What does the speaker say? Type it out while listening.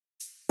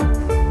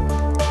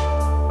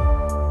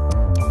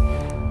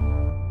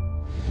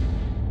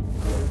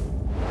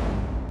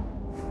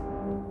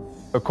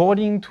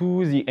According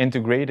to the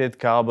integrated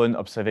carbon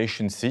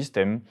observation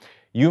system,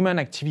 human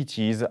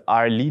activities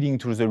are leading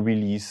to the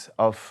release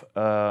of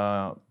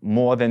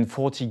more than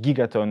 40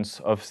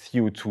 gigatons of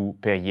CO2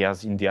 per year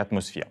in the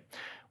atmosphere,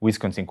 with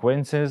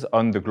consequences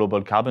on the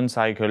global carbon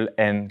cycle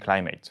and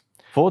climate.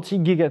 40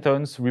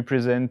 gigatons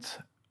represent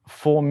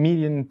 4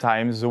 million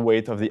times the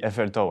weight of the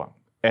Eiffel Tower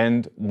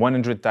and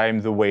 100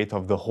 times the weight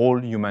of the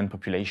whole human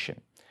population.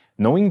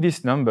 Knowing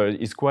this number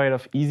is quite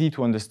easy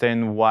to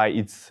understand why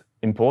it's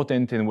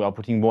important, and we are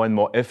putting more and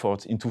more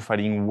effort into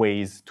finding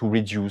ways to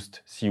reduce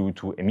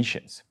CO2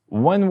 emissions.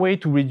 One way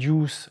to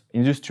reduce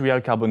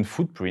industrial carbon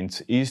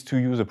footprint is to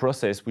use a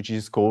process which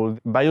is called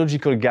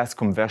biological gas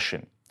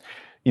conversion.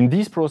 In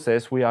this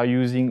process, we are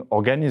using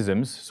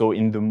organisms, so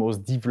in the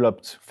most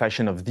developed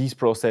fashion of this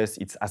process,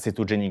 it's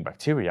acetogenic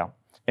bacteria.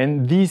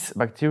 And these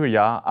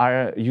bacteria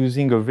are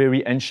using a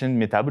very ancient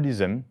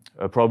metabolism,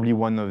 probably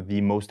one of the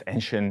most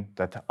ancient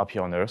that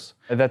appear on Earth,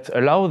 that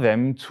allow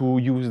them to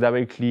use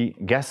directly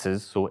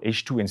gases, so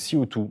H2 and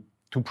CO2,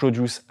 to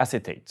produce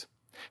acetate.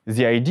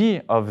 The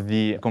idea of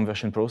the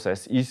conversion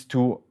process is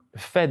to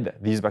feed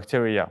these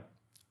bacteria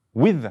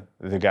with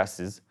the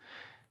gases.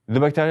 The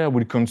bacteria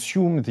will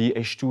consume the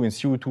H2 and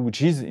CO2,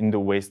 which is in the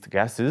waste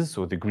gases,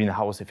 so the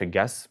greenhouse effect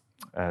gas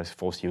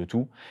for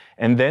CO2,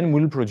 and then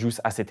will produce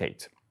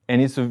acetate.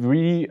 And it's a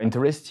really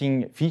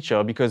interesting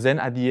feature because then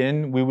at the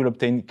end we will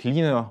obtain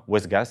cleaner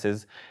waste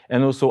gases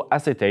and also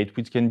acetate,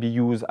 which can be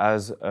used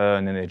as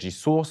an energy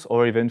source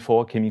or even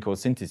for chemical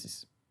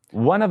synthesis.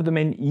 One of the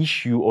main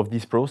issues of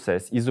this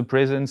process is the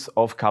presence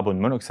of carbon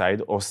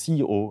monoxide or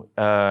CO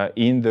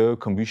in the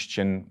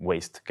combustion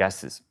waste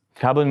gases.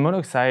 Carbon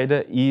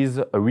monoxide is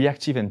a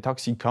reactive and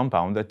toxic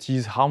compound that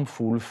is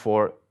harmful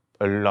for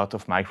a lot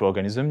of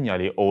microorganisms,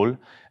 nearly all,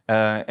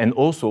 and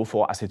also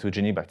for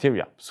acetogenic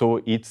bacteria. So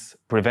it's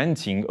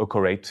preventing a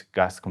correct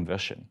gas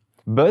conversion.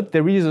 But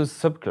there is a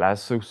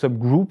subclass, a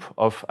subgroup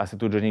of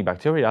acetogenic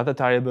bacteria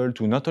that are able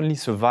to not only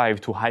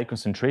survive to high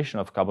concentration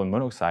of carbon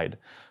monoxide,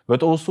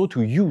 but also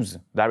to use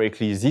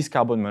directly this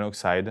carbon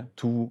monoxide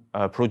to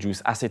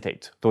produce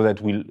acetate, so that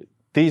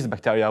these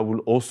bacteria will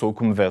also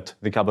convert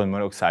the carbon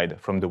monoxide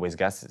from the waste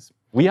gases.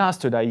 We are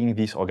studying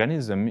this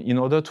organism in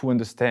order to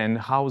understand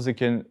how they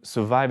can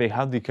survive and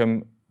how they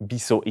can be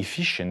so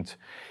efficient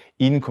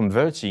in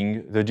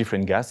converting the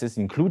different gases,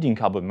 including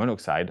carbon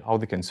monoxide, how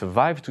they can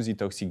survive to the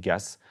toxic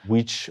gas,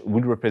 which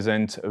will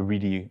represent a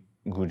really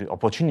good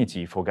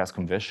opportunity for gas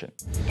conversion.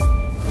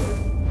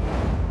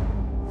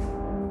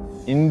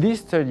 In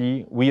this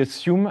study, we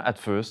assume at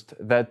first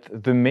that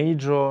the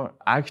major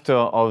actor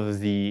of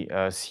the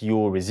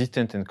CO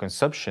resistant and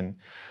consumption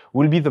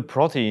will be the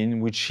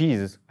protein which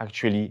is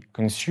actually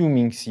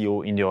consuming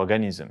CO in the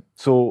organism.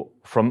 So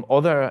from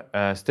other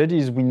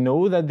studies, we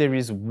know that there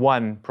is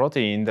one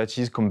protein that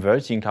is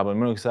converting carbon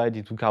monoxide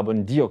into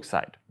carbon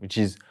dioxide, which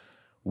is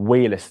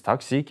way less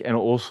toxic and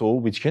also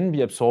which can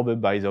be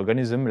absorbed by the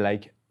organism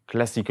like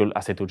classical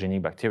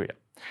acetogenic bacteria.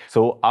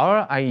 So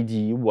our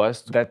idea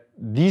was that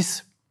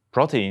this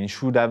protein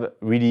should have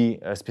really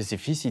a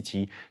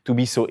specificity to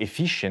be so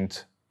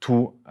efficient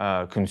to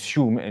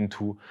consume and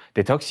to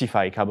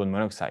detoxify carbon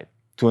monoxide.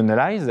 To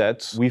analyze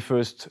that, we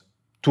first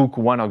took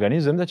one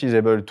organism that is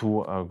able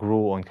to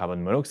grow on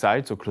carbon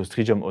monoxide, so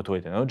Clostridium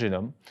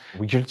Autoethanogenum.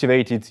 We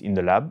cultivate it in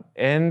the lab,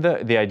 and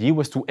the idea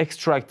was to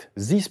extract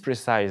this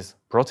precise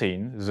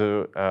protein,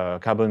 the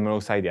carbon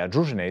monoxide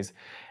dehydrogenase,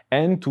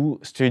 and to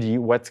study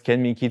what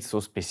can make it so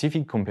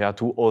specific compared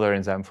to other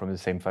enzymes from the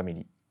same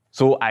family.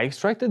 So I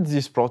extracted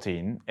this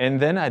protein, and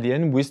then at the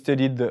end we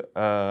studied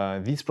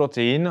this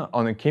protein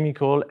on a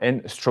chemical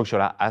and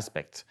structural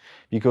aspect.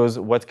 Because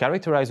what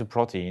characterizes a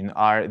protein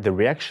are the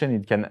reaction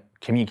it can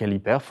chemically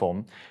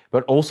perform,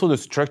 but also the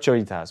structure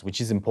it has, which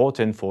is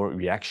important for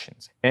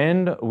reactions.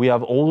 And we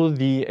have all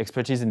the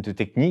expertise and the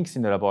techniques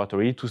in the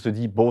laboratory to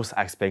study both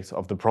aspects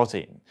of the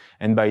protein.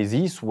 And by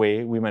this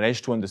way, we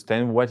managed to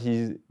understand what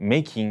is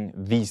making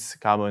this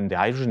carbon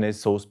dehydrogenase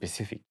so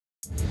specific.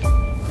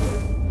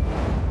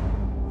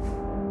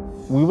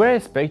 We were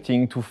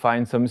expecting to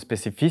find some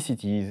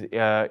specificities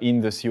in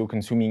the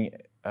CO-consuming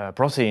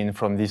protein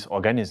from this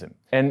organism.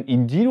 And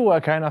indeed, we were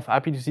kind of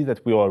happy to see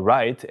that we were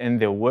right, and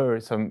there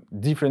were some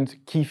different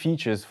key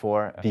features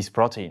for this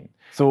protein.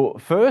 So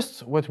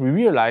first, what we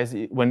realized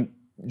when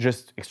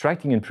just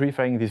extracting and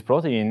purifying this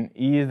protein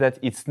is that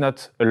it's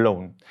not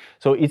alone.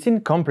 So it's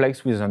in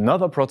complex with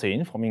another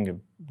protein, forming a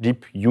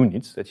deep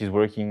unit that is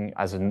working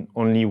as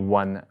only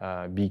one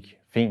big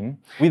thing,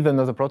 with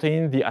another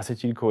protein, the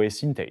acetyl-CoA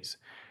synthase,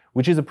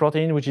 which is a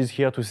protein which is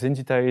here to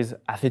synthesize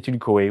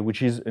acetyl-CoA,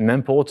 which is an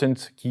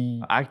important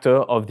key actor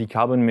of the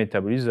carbon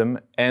metabolism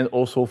and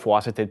also for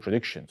acetate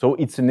production. So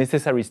it's a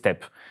necessary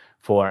step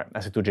for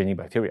acetogenic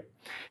bacteria.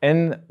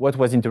 And what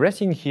was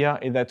interesting here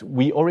is that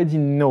we already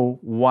know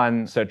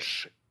one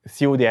such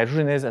CO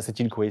dehydrogenase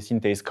acetyl-CoA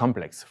synthase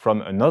complex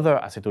from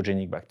another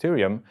acetogenic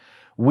bacterium,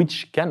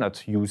 which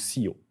cannot use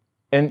CO.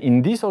 And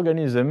in this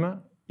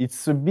organism,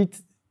 it's a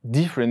bit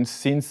different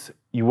since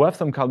you have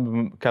some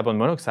carbon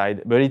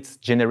monoxide, but it's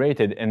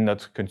generated and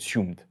not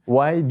consumed.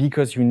 Why?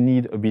 Because you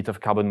need a bit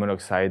of carbon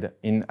monoxide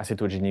in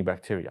acetogenic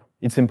bacteria.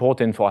 It's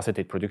important for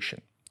acetate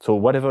production. So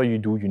whatever you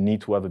do, you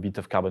need to have a bit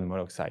of carbon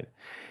monoxide.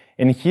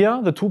 And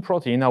here, the two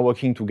proteins are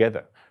working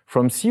together.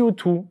 From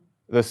CO2,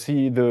 the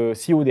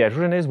CO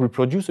dehydrogenase will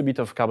produce a bit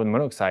of carbon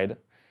monoxide,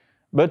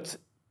 but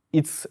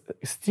it's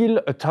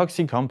still a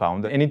toxic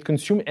compound and it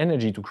consumes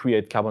energy to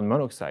create carbon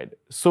monoxide.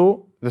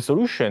 So the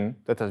solution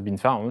that has been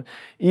found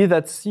is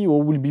that CO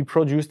will be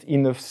produced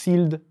in a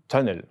sealed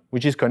tunnel,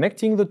 which is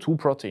connecting the two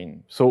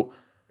proteins. So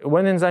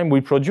one enzyme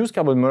will produce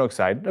carbon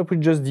monoxide that will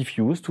just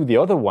diffuse to the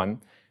other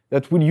one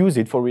that will use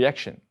it for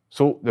reaction.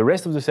 So the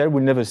rest of the cell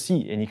will never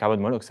see any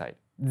carbon monoxide.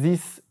 The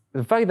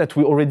fact that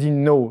we already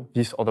know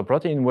this other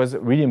protein was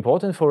really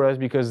important for us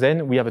because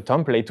then we have a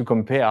template to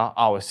compare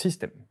our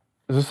system.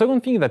 The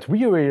second thing that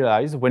we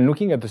realized when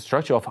looking at the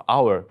structure of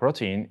our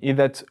protein is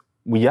that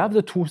we have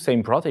the two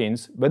same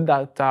proteins, but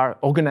that are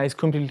organized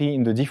completely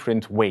in a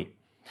different way.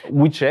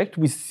 We checked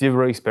with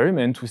several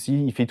experiments to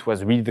see if it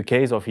was really the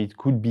case or if it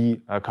could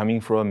be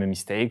coming from a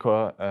mistake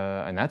or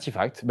an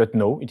artifact, but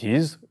no, it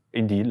is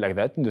indeed like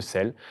that in the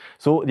cell.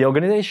 So the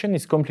organization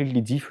is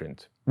completely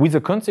different, with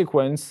the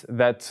consequence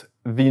that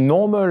the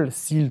normal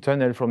sealed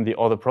tunnel from the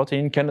other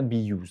protein cannot be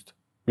used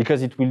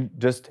because it will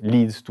just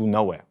lead to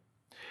nowhere.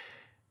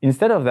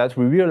 Instead of that,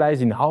 we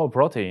realized in our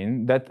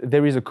protein that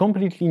there is a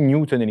completely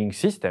new tunneling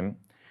system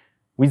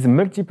with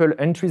multiple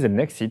entries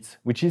and exits,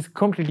 which is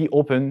completely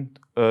open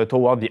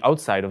toward the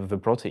outside of the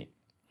protein,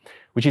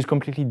 which is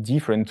completely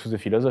different to the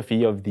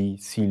philosophy of the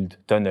sealed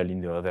tunnel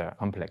in the other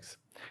complex.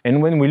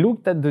 And when we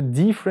looked at the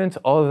different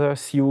other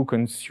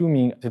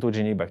CO-consuming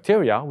acetogenic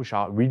bacteria, which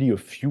are really a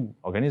few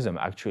organisms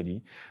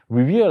actually,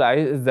 we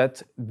realized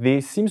that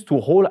they seem to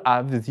all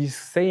have this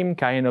same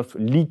kind of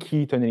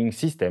leaky tunneling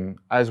system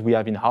as we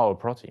have in our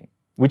protein,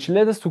 which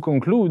led us to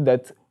conclude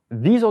that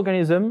these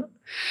organisms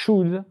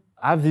should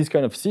have this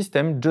kind of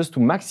system just to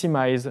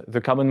maximize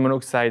the carbon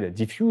monoxide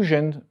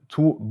diffusion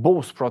to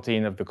both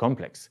proteins of the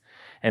complex.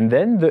 And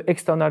then the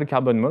external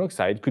carbon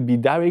monoxide could be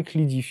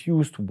directly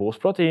diffused to both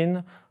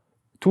proteins,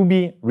 to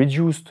be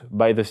reduced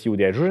by the CO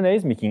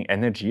dehydrogenase, making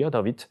energy out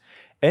of it,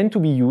 and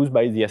to be used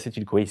by the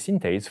acetyl-CoA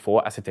synthase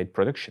for acetate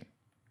production.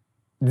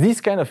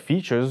 These kind of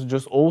features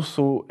just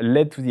also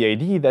led to the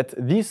idea that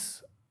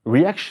this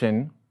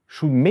reaction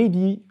should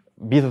maybe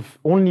be the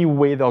only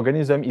way the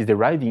organism is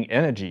deriving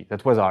energy.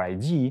 That was our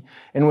idea,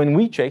 and when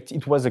we checked,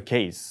 it was the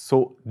case.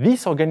 So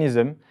this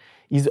organism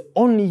is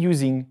only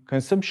using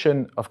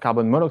consumption of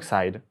carbon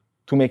monoxide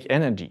to make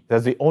energy.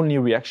 That's the only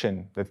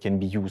reaction that can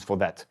be used for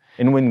that.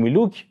 And when we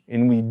look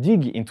and we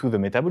dig into the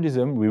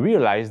metabolism, we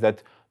realize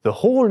that the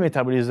whole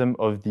metabolism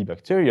of the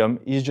bacterium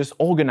is just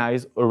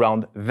organized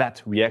around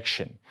that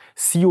reaction,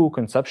 CO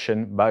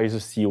consumption by the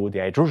CO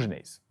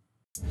dehydrogenase.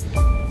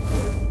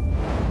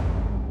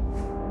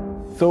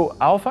 So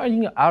our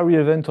findings are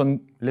relevant on,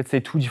 let's say,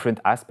 two different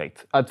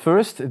aspects. At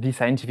first, the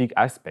scientific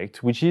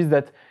aspect, which is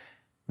that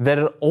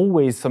there are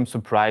always some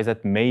surprise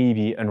that may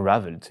be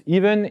unraveled.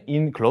 Even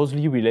in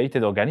closely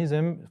related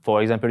organisms,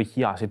 for example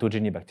here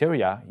acetogenic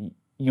bacteria,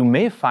 you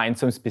may find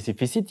some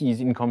specificities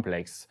in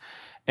complex,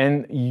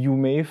 and you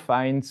may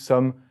find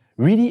some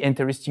really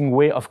interesting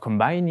way of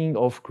combining,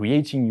 of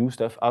creating new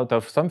stuff out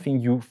of something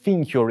you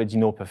think you already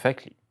know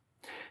perfectly.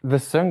 The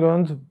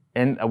second,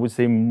 and I would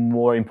say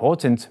more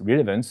important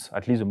relevance,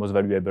 at least the most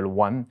valuable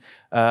one,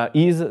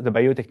 is the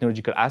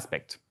biotechnological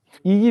aspect.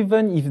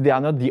 Even if they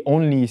are not the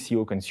only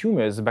CO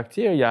consumers,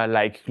 bacteria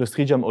like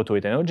Clostridium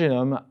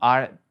Autoethanogenum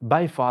are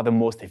by far the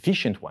most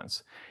efficient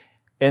ones.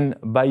 And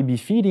by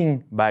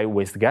befeeding by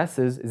waste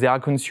gases, they are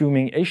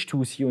consuming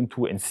H2,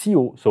 CO2, and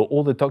CO, so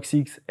all the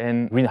toxics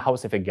and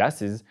greenhouse effect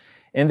gases,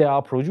 and they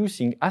are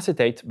producing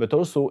acetate, but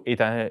also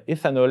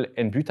ethanol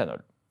and butanol.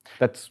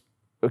 That's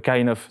a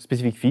kind of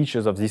specific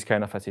features of this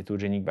kind of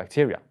acetogenic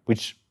bacteria,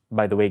 which,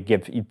 by the way,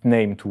 gave its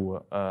name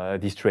to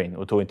this strain,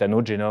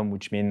 Autoethanogenum,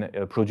 which means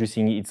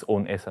producing its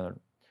own ethanol.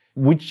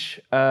 Which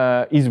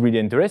is really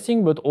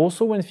interesting, but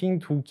also one thing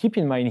to keep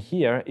in mind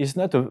here is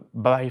not a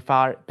by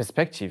far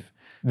perspective.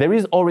 There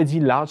is already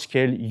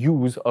large-scale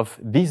use of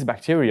this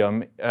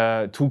bacterium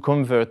to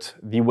convert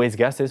the waste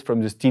gases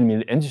from the steel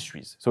mill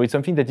industries. So it's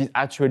something that is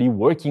actually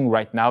working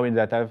right now and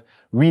that have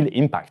real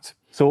impact.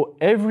 So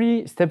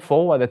every step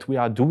forward that we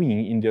are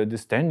doing in the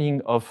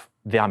understanding of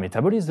their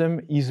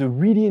metabolism is a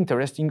really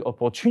interesting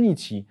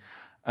opportunity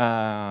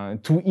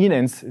to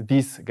enhance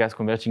this gas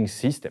converting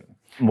system.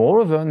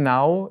 Moreover,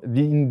 now,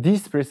 in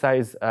this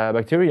precise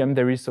bacterium,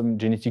 there is some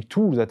genetic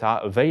tools that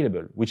are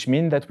available, which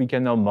mean that we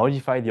can now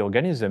modify the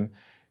organism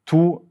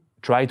to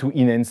try to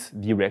enhance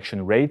the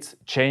reaction rates,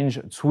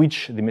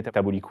 switch the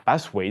metabolic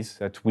pathways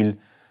that will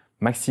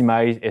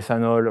maximize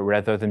ethanol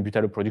rather than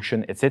butanol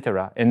production,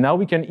 etc. And now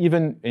we can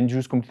even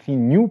induce completely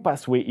new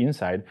pathway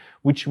inside,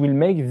 which will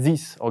make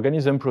this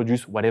organism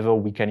produce whatever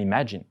we can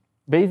imagine.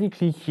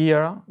 Basically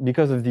here,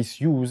 because of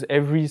this use,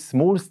 every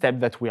small step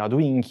that we are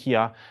doing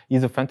here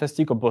is a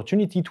fantastic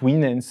opportunity to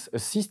enhance a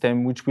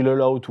system which will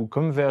allow to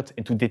convert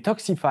and to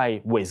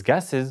detoxify waste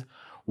gases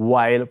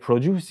while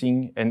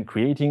producing and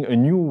creating a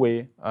new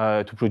way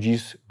to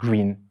produce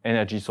green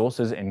energy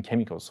sources and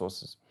chemical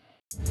sources.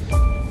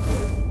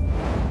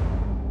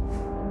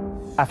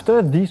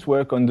 After this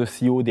work on the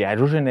CO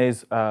dehydrogenase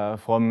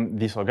from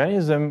this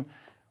organism,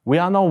 we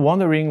are now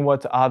wondering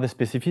what are the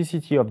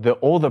specificity of the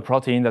other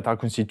proteins that are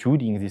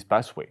constituting this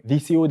pathway. The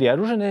CO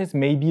dehydrogenase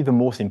may be the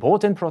most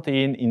important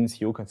protein in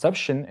CO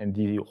consumption and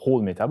the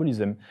whole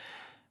metabolism,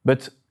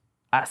 but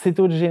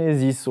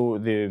acetogenesis, so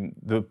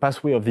the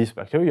pathway of this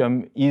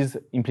bacterium, is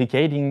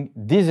implicating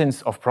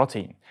dozens of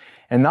proteins.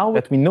 And now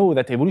that we know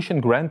that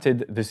evolution granted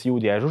the CO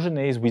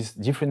dehydrogenase with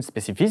different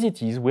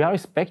specificities, we are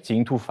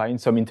expecting to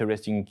find some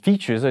interesting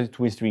features,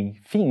 interesting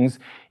things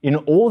in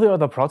all the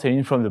other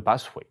proteins from the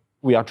pathway.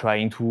 We are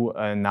trying to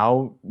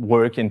now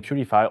work and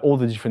purify all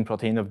the different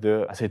proteins of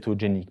the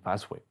acetogenic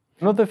pathway.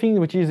 Another thing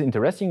which is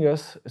interesting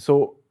us,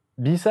 so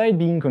besides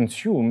being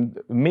consumed,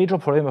 a major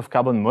problem of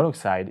carbon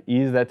monoxide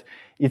is that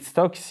it's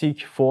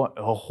toxic for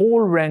a whole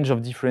range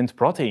of different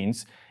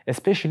proteins,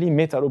 especially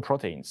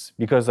metalloproteins,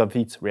 because of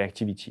its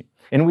reactivity.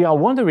 And we are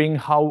wondering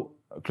how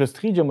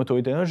Clostridium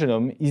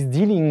Autoethanogenum is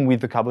dealing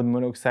with the carbon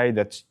monoxide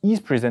that is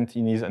present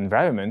in his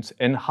environment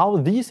and how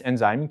this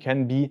enzyme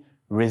can be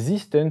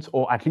resistant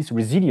or at least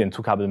resilient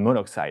to carbon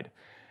monoxide.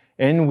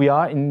 And we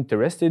are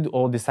interested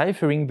or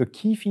deciphering the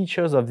key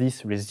features of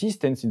this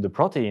resistance in the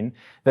protein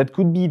that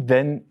could be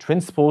then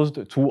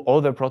transposed to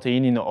other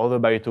proteins in other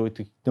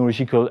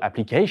biotechnological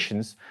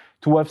applications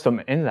to have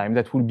some enzyme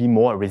that will be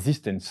more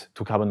resistant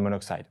to carbon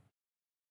monoxide.